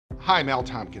Hi, I'm Al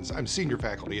Tompkins. I'm senior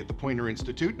faculty at the Poynter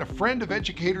Institute and a friend of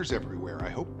educators everywhere, I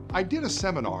hope. I did a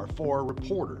seminar for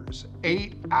reporters,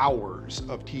 8 hours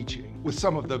of teaching with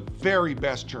some of the very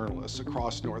best journalists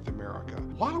across North America.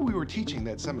 While we were teaching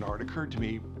that seminar, it occurred to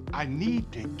me, I need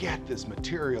to get this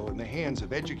material in the hands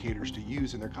of educators to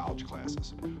use in their college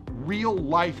classes. Real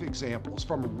life examples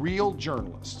from real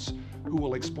journalists who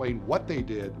will explain what they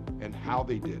did and how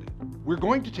they did it. We're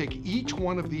going to take each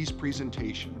one of these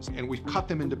presentations and we've cut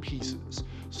them into pieces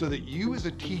so that you as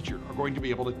a teacher are going to be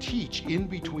able to teach in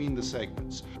between the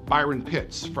segments. Byron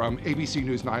Pitts from ABC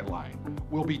News Nightline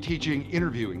will be teaching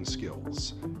interviewing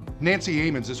skills. Nancy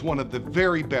Amons is one of the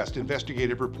very best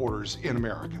investigative reporters in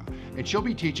America, and she'll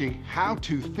be teaching how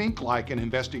to think like an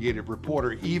investigative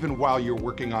reporter even while you're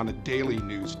working on a daily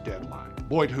news deadline.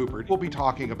 Boyd Hooper will be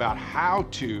talking about how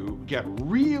to get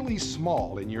really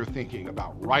small in your thinking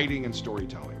about writing and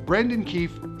storytelling. Brendan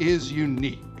Keefe is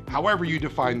unique, however you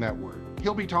define that word.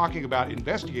 He'll be talking about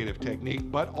investigative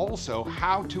technique, but also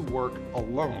how to work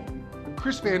alone.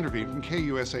 Chris Vanderveen from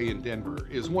KUSA in Denver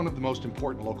is one of the most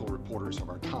important local reporters of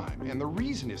our time. And the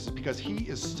reason is because he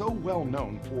is so well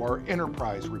known for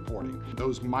enterprise reporting,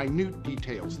 those minute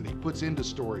details that he puts into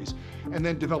stories and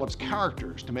then develops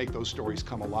characters to make those stories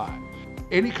come alive.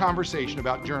 Any conversation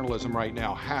about journalism right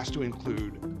now has to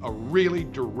include a really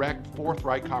direct,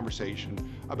 forthright conversation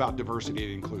about diversity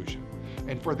and inclusion.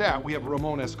 And for that, we have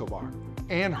Ramon Escobar.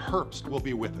 Ann Herbst will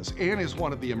be with us. Ann is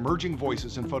one of the emerging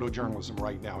voices in photojournalism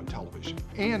right now in television.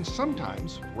 Ann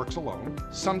sometimes works alone,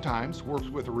 sometimes works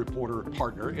with a reporter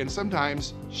partner, and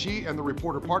sometimes she and the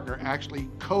reporter partner actually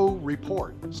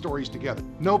co-report stories together.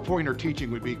 No Poynter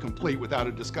teaching would be complete without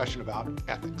a discussion about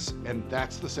ethics, and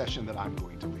that's the session that I'm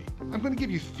going to lead. I'm going to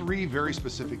give you 3 very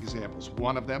specific examples.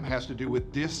 One of them has to do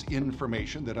with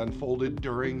disinformation that unfolded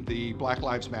during the Black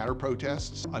Lives Matter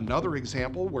protests. Another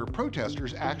example where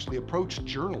protesters actually approached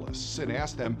journalists and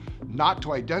asked them not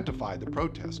to identify the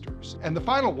protesters. And the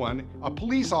final one, a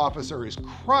police officer is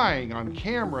crying on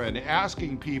camera and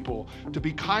asking people to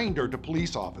be kinder to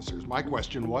police officers. My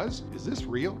question was, is this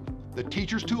real? The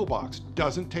Teacher's Toolbox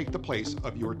doesn't take the place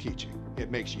of your teaching.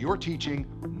 It makes your teaching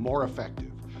more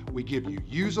effective. We give you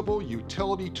usable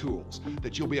utility tools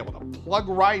that you'll be able to plug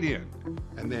right in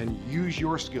and then use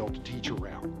your skill to teach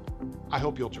around. I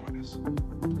hope you'll join us.